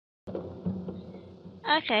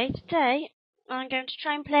Okay, today I'm going to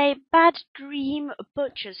try and play Bad Dream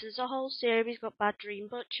Butchers. There's a whole series got Bad Dream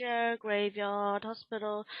Butcher, Graveyard,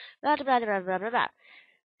 Hospital, blah blah blah blah blah blah blah.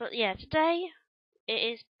 But yeah, today it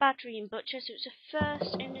is Bad Dream Butcher, so it's the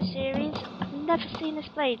first in the series. I've never seen this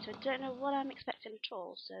played, so I don't know what I'm expecting at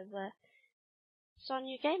all. So it's a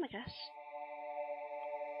new game, I guess.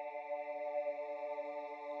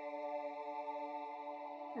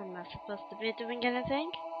 I'm not supposed to be doing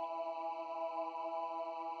anything.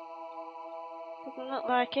 Doesn't look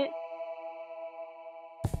like it.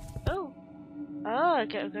 Oh, I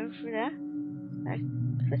gotta go through there. I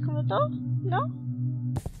click on the door? No?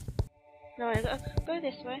 No, I gotta go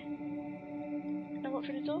this way. Can I walk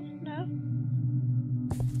through the door? No?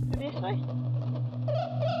 Go this way?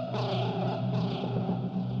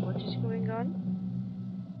 What is going on?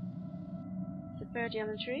 There's a birdie on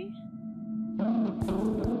the tree.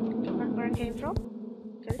 Go back where I came from.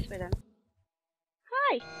 Go this way then.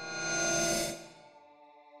 Hi!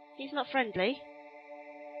 He's not friendly.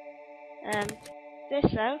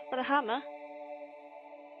 This though, got a hammer.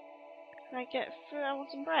 Can I get through? I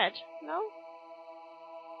want some bread. No?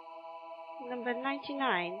 Number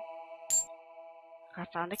 99. I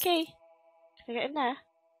found a key. Can I get in there?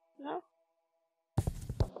 No?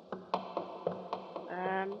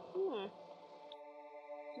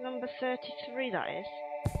 Number 33 that is.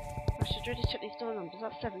 I should really check these door numbers.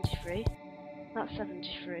 That's 73. That's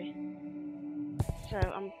 73. So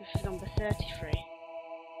I'm with number 33.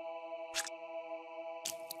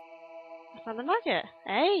 I found a maggot.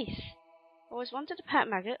 Ace! Always wanted a pet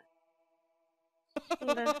maggot.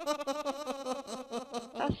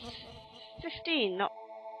 That's 15, not...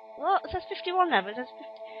 What? It says 51 there, but it says 50.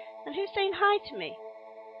 And who's saying hi to me?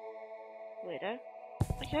 Weirdo.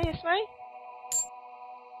 Okay, this way.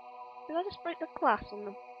 Did I just break the glass on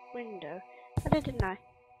the window? I did, didn't I?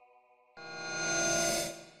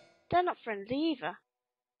 They're not friendly either.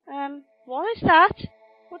 What is that?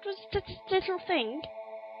 What was this little thing?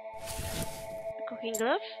 A cooking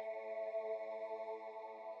glove.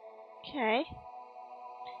 Okay.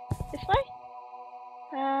 This way?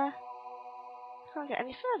 Can't get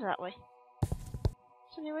any further that way.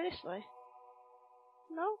 It's only way this way.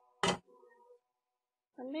 No? I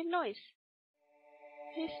made noise.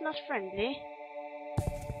 He's not friendly.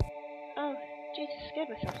 Oh, Jesus, scared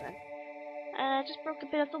myself then. Just broke a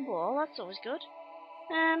bit of the wall, that's always good.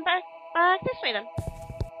 Back this way then.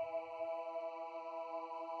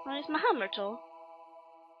 I'll use my hammer at all.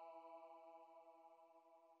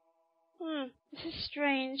 This is a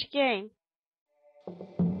strange game.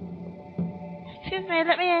 Excuse me,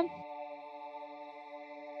 let me in.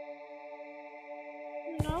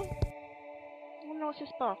 No? I don't know what's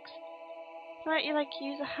this box. Right, you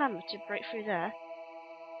use a hammer to break through there.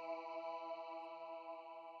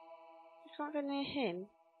 I can't go near him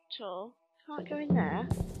at all. Can't go in there.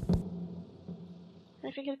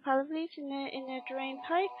 Anything in the pile of leaves in the drain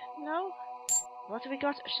pipe? No? What have we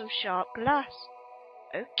got? Some sharp glass.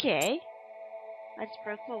 Okay. I just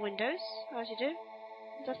broke more windows, as you do.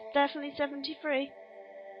 That's definitely 73.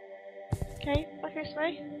 Okay, back this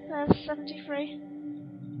way. There's 73.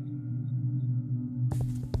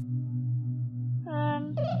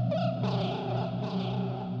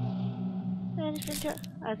 Anything else?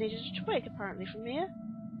 I need a twig apparently from here.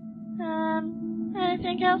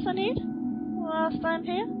 Anything else I need whilst I'm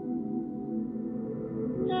here?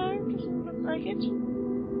 No, doesn't look like it.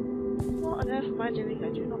 What on earth am I doing? I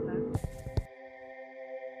do not know.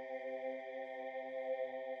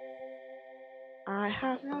 I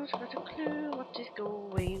have not got a clue what is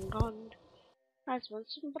going on. I just want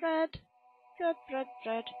some bread. Good bread.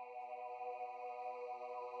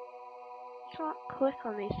 Can't click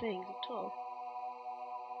on these things at all.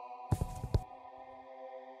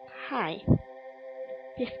 Hi.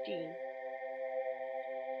 15.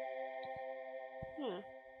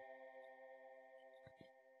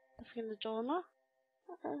 Nothing in the doorknob.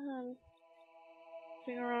 Nothing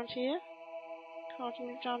around here. Can't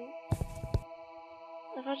move down.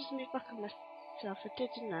 If I just move back on myself, I did,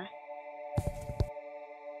 didn't I?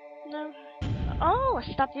 No. Oh, I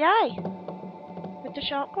stabbed the eye with the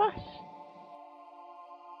sharp glass.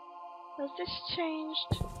 Has this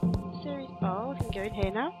changed series? Oh, I can go in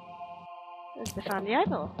here now. There's the family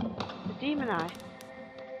eyeball. The demon eye.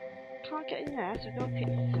 Can't get in there, so I go up at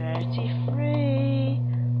 33.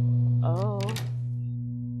 Oh.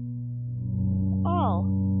 Oh.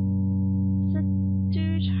 It's a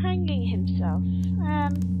dude hanging himself.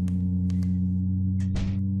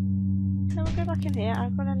 Now we'll go back in here.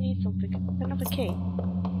 I'm gonna need something. Another key.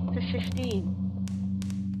 For 15.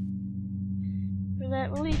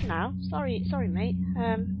 We'll leave now. Sorry, mate.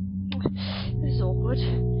 This is is awkward.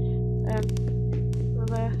 We'll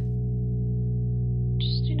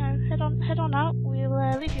just, you know, head on out.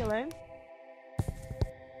 We'll leave you alone.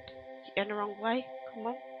 You're going the wrong way. Come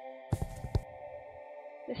on.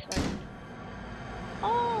 This way.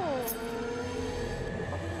 Oh!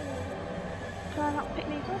 Can I not pick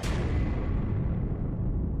these up?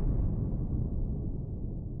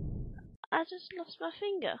 I just lost my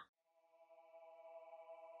finger.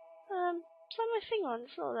 Saw my finger on the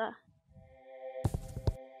floor there.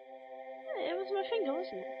 It was my finger,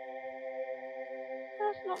 wasn't it?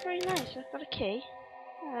 That's not very nice. I've got a key.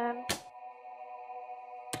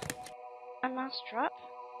 A mouse trap.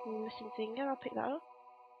 Missing finger. I'll pick that up.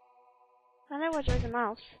 I know where there is a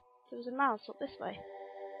mouse. There was a mouse up this way.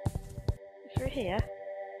 Through here.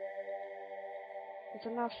 There's a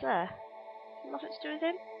mouse there. Nothing to do with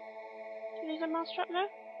him. Do you need a mouse trap now?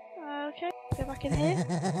 Okay. Go back in here.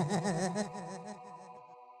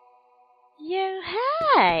 Yo,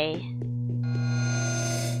 hey!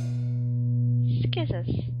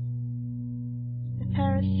 Skizzers. A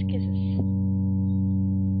pair of skizzers.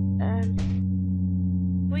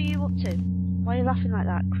 What are you up to? Why are you laughing like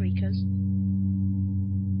that, creakers?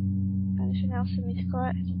 Anything else for me to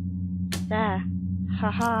collect? There.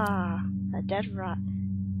 Haha. A dead rat.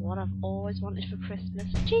 What I've always wanted for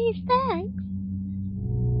Christmas. Geez, thanks!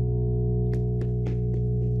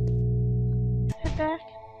 Head back.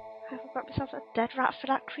 I've got myself a dead rat for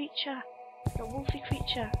that creature. The wolfy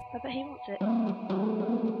creature. I bet he wants it.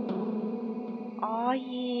 Oh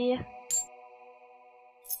yeah.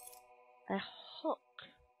 A hook.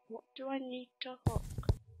 What do I need to hook?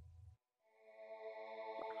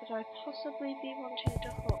 What could I possibly be wanting to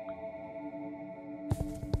hook?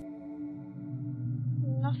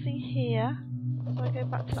 Nothing here. So I go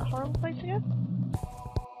back to that horrible place again?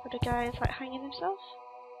 Where the guy is like hanging himself?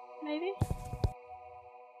 Maybe?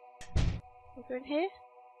 We'll go in here.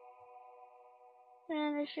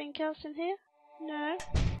 Anything else in here? No?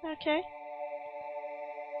 Okay.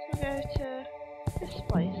 So we'll go to this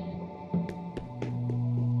place.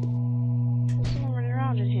 There's someone running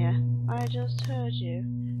around in here. I just heard you.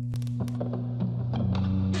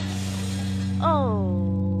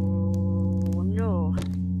 Oh no.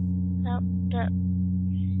 No.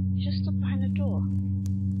 He's just stood behind the door.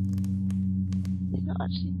 He's not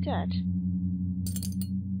actually dead.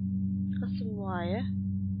 Got some wire.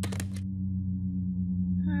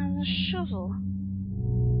 And a shovel.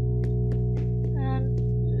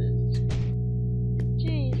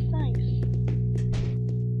 Geez, thanks.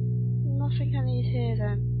 Nothing I need here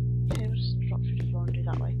then. Okay, we'll just drop through the floor and do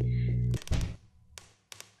that way.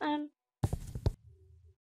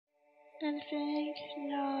 Anything?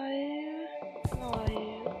 No. No.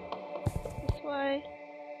 This way.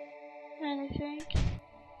 Anything?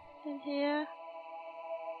 In here?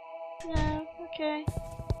 No. Okay.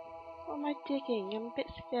 What am I digging? I'm a bit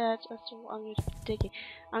scared as to what I'm going to be digging.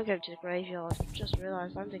 I'm going to the graveyard. I've just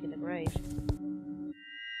realised I'm digging the grave.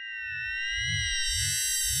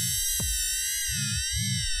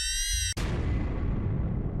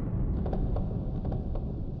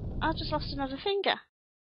 I just lost another finger.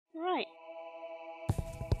 Right.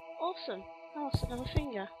 Awesome. I lost another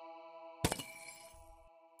finger.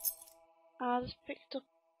 I just picked up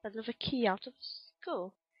another key out of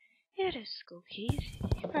school. Here those school keys.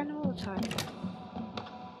 You find them all the time.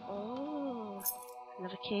 Oh,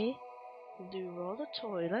 another key. Do roll the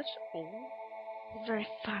toilet. Oh, very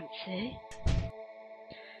fancy.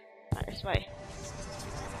 Right, this way.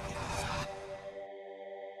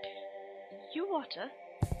 You water?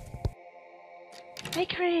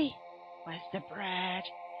 Bakery! Where's the bread?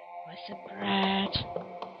 Where's the bread?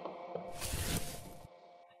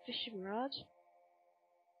 Fishing rod.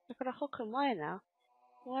 I've got a hook and wire now.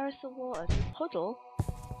 Where is the water? There's a puddle.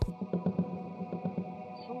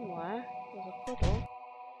 Somewhere. There's a puddle.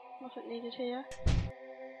 Nothing needed here.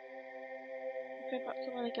 I'll go back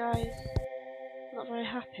to where the guy's not very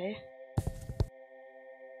happy.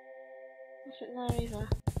 Nothing there either.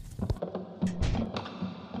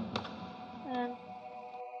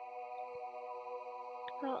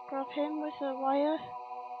 Grab him with a wire.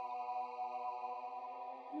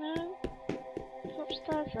 No? Go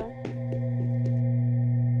upstairs then.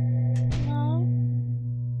 No?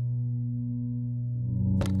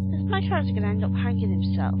 Is my character going to end up hanging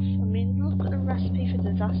himself? I mean, look at the recipe for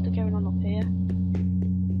disaster going on up here.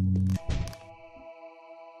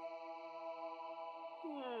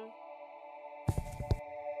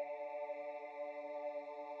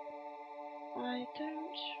 I don't...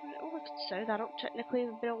 Oh, I could sew that up technically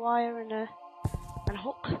with a bit of wire and a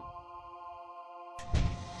hook.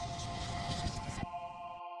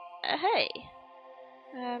 Hey!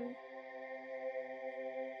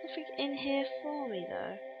 Nothing in here for me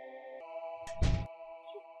though.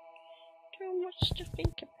 Too much to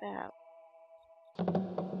think about.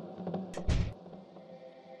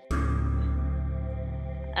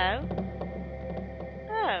 Oh?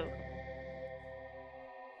 Oh.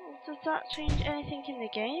 Well, does that change anything in the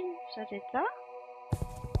game? So I did that?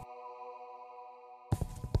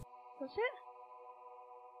 Does it?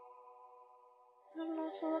 I have an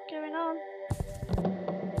awful lot going on.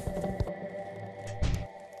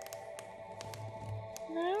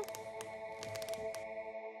 No?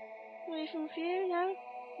 Not even with you, no?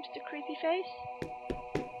 Mr. Creepy Face?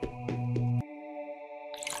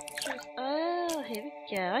 Oh, here we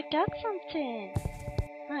go. I got something.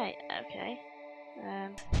 Right, okay.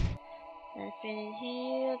 Anything in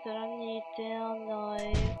here that I need down low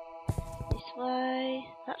this way?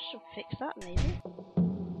 That should fix that maybe.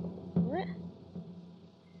 Will it?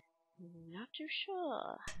 Not too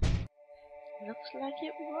sure. Looks like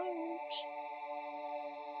it won't.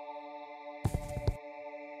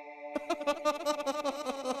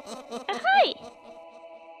 Oh, hi!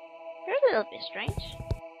 You're a little bit strange.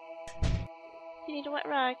 You need a wet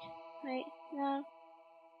rag? Wait, no.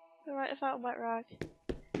 Alright, without a wet rag.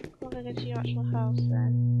 Come on, go to your actual house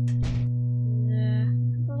then.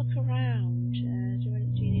 Have a look around. Do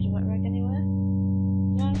you need a wet rag anywhere?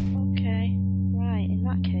 No? Okay. Right, in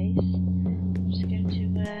that case, I'm just going to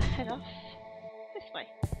head off this way.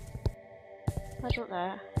 Head up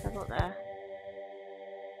there, head up there.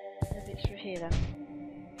 Maybe it's through here then.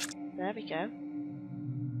 There we go.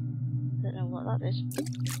 Don't know what that is.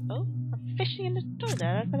 Oh, I'm fishing in the door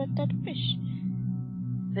there. I've got a dead fish.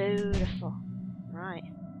 Beautiful. Right.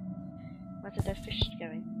 Where's the dead fish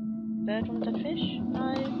going? Bird on the dead fish?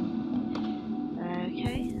 No.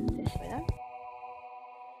 Okay, this way then.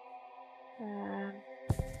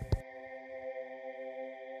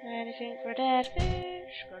 Anything for a dead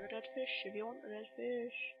fish? Got a dead fish if you want a dead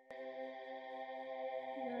fish.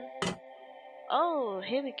 No. Oh,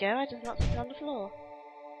 here we go. I just knocked something on the floor.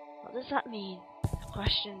 What does that mean?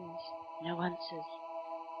 Questions, no answers.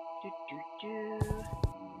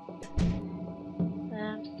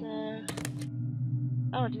 So...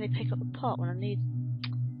 Oh, did they pick up the pot when I need...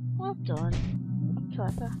 Well done.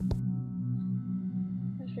 Clever.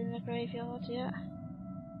 Anything in the graveyard yet?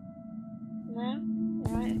 No?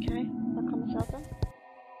 Right, okay. Back on myself then.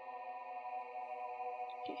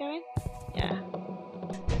 Keep going? Yeah.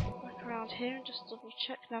 Back around here and just double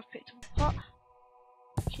check now I've picked up a pot.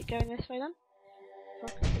 Keep going this way then.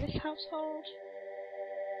 Welcome to this household.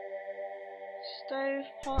 Stove,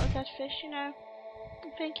 pot of dead fish, you know.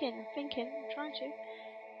 I'm thinking, I'm trying to.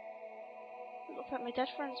 It looks like my dead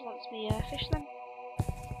friends wants me fish them.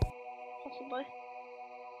 Possibly.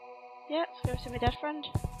 Yeah, let's go to my dead friend.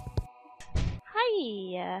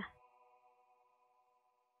 Hi!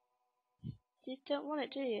 You don't want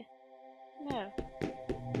it, do you? No.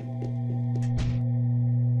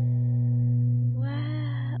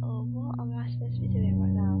 Where or what am I supposed to be doing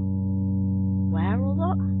right now? Where or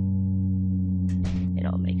what? It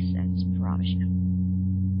all makes sense, promise you.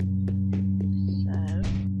 So...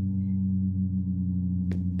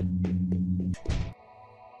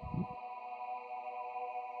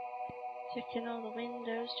 checking all the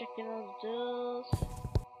windows, checking all the doors,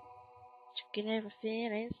 checking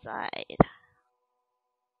everything inside.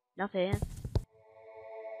 Nothing.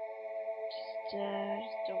 Just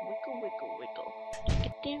a wiggle. Wiggle.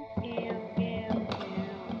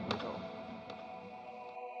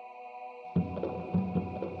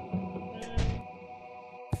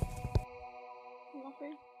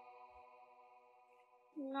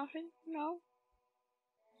 Nothing. No.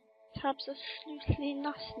 Tabs are loosely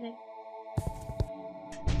listening.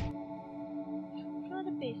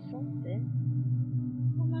 Gotta be something.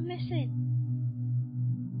 What am I missing?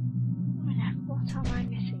 What am I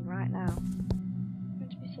missing right now? There's going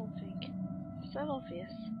to be something so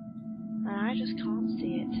obvious, and I just can't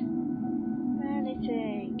see it.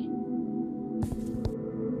 Anything.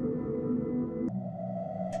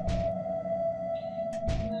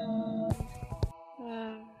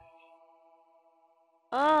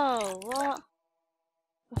 Oh, what?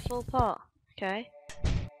 A full pot. Okay.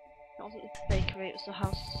 That wasn't the bakery, it was the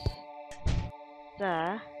house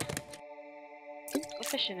there. Got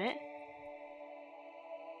fish in it.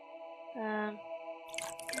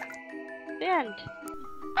 The end.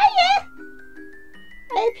 Hiya!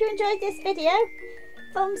 I hope you enjoyed this video.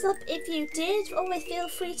 Thumbs up if you did. Always feel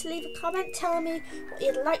free to leave a comment telling me what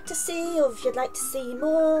you'd like to see, or if you'd like to see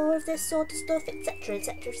more of this sort of stuff, etc,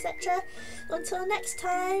 etc, etc. Until next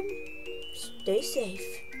time, stay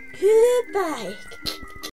safe. Goodbye.